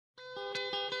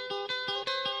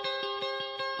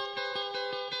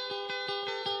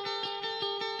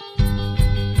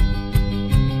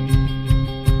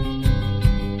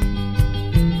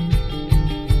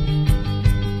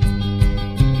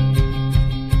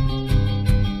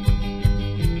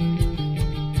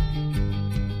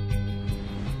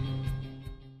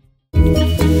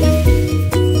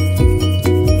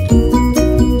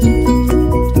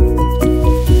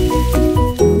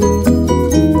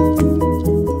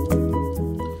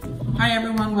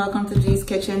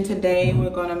Kitchen. Today we're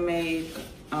gonna make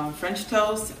French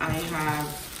toast. I have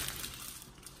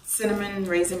cinnamon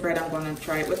raisin bread. I'm gonna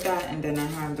try it with that, and then I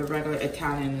have the regular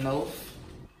Italian loaf.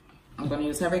 I'm gonna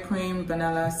use heavy cream,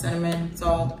 vanilla, cinnamon,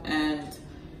 salt, and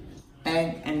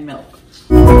egg and milk.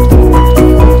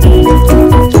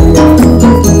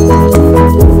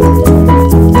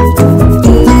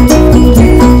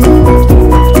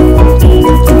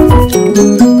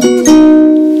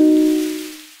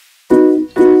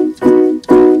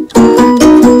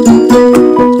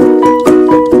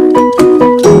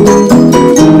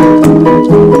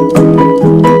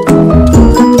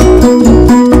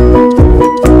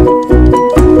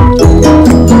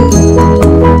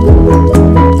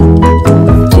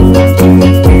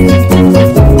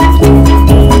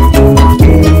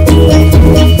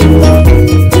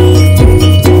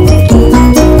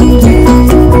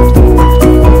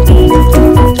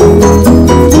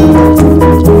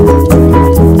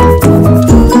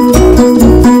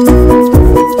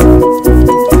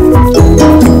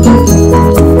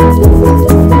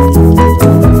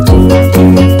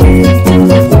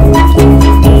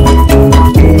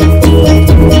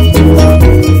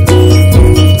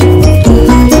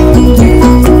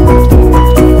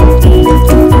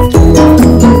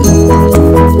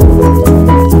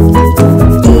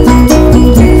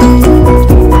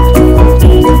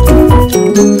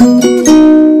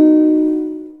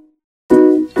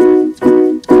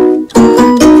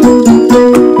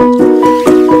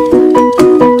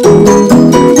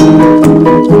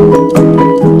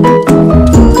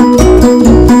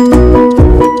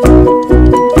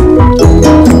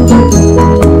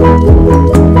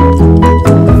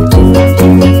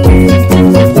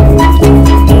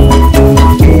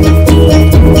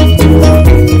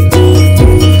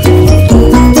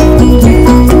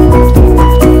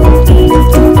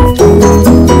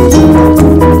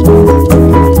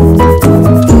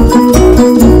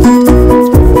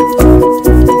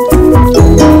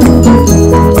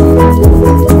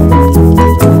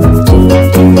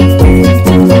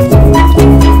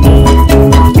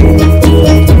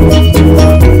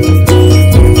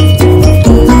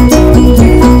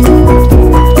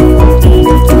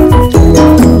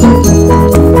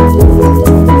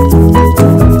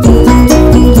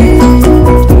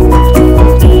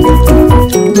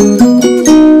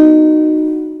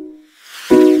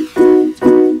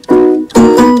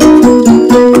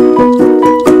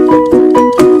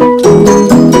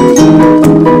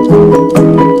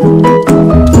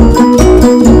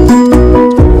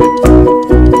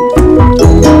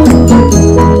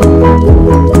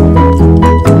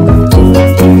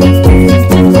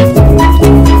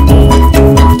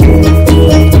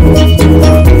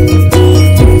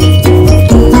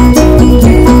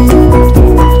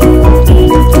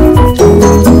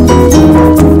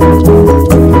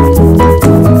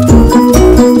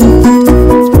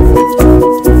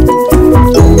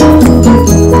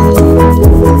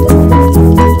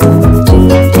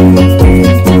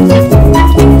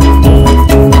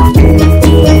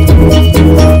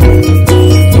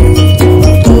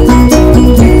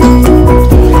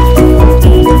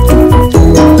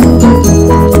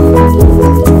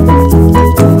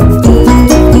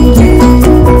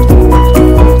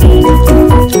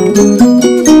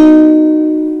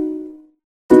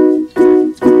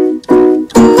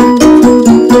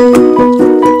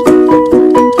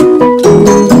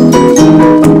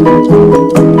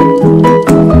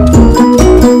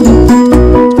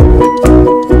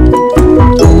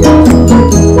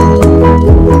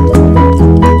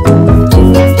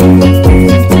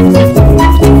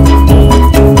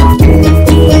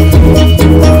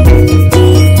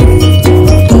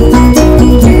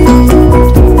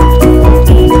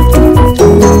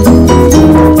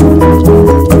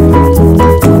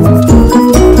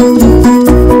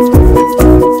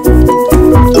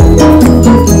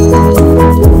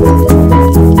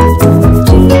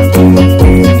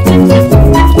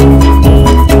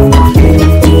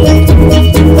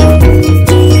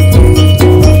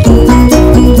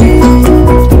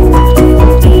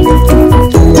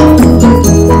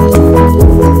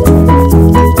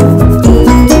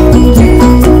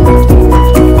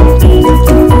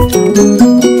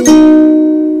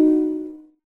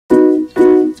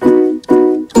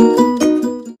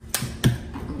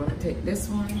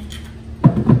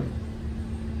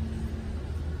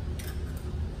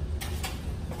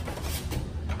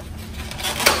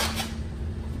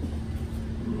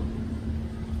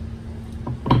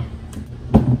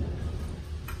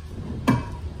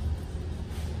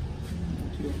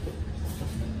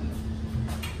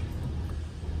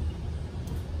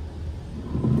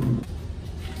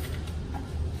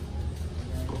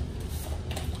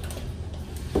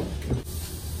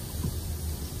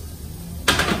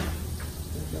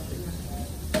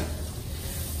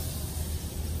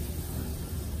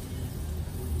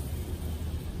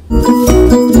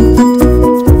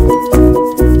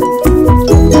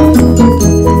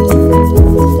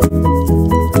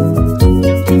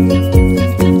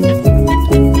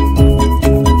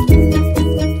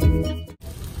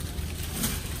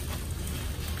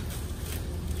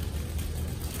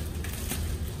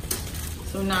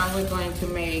 So now we're going to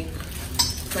make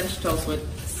French toast with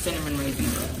cinnamon raisin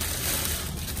bread.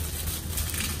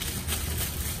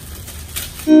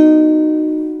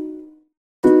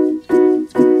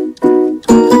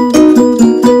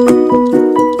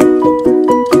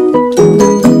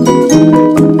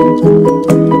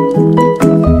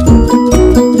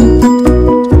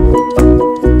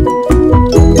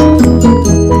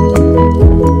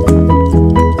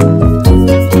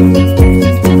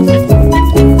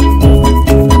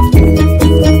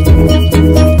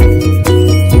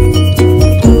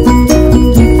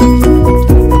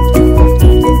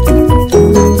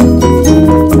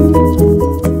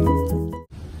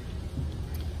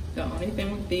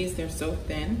 They're so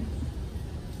thin,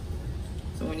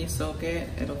 so when you soak it,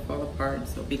 it'll fall apart,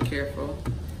 so be careful.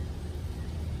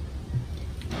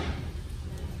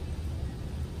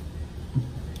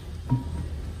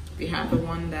 If you have the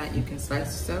one that you can slice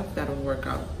yourself, that'll work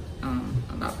out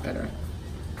a lot better.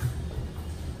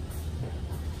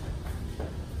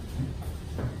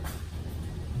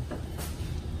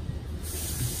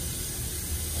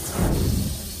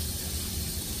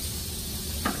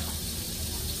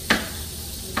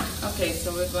 Okay,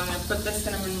 so we're going to put the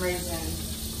cinnamon raisin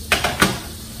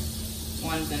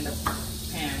ones in the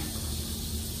pan.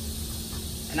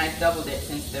 And I doubled it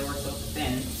since they were so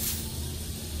thin.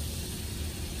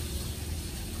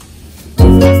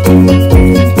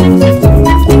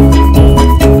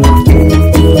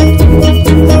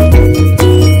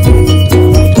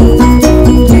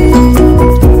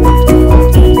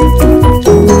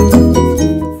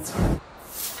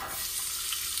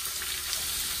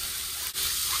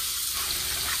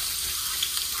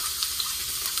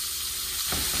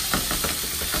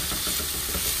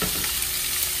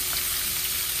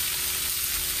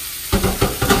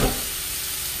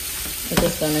 We're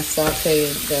just going to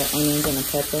saute the onions and the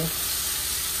pepper.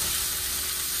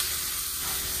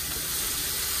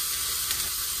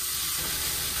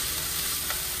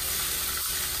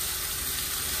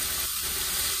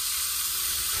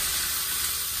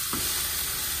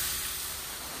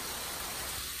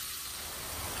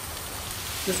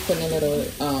 Just putting a little,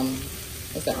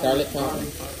 what's that, garlic powder?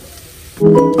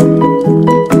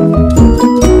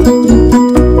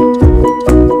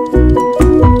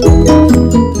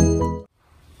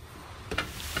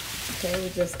 Okay, we're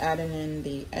just adding in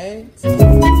the eggs.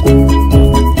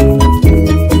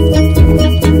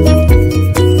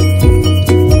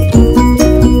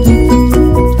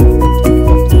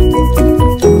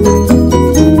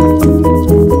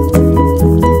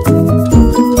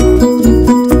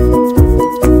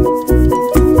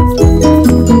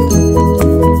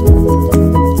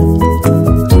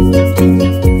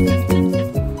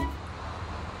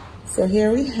 So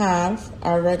here we have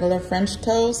our regular French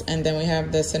toast, and then we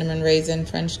have the cinnamon raisin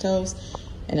French toast.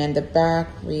 And in the back,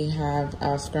 we have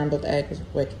our scrambled eggs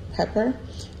with pepper.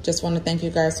 Just want to thank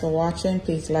you guys for watching.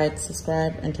 Please like,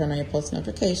 subscribe, and turn on your post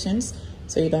notifications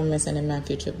so you don't miss any of my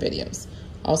future videos.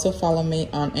 Also follow me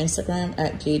on Instagram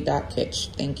at g.kitch.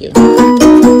 Thank you.